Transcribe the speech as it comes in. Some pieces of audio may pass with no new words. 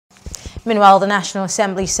Meanwhile, the National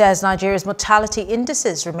Assembly says Nigeria's mortality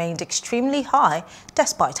indices remained extremely high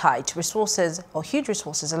despite huge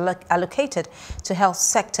resources allocated to health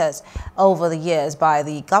sectors over the years by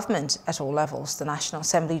the government at all levels. The National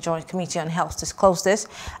Assembly Joint Committee on Health disclosed this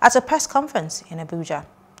at a press conference in Abuja.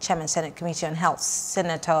 Chairman Senate Committee on Health,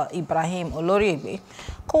 Senator Ibrahim Oloriegbe,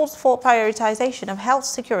 called for prioritization of health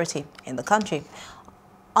security in the country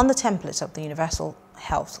on the template of the universal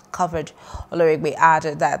health coverage. Oloriegbe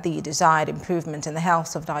added that the desired improvement in the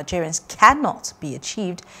health of Nigerians cannot be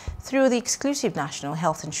achieved through the exclusive national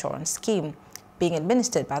health insurance scheme being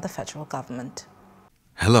administered by the federal government.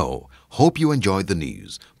 Hello, hope you enjoyed the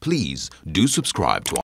news. Please do subscribe to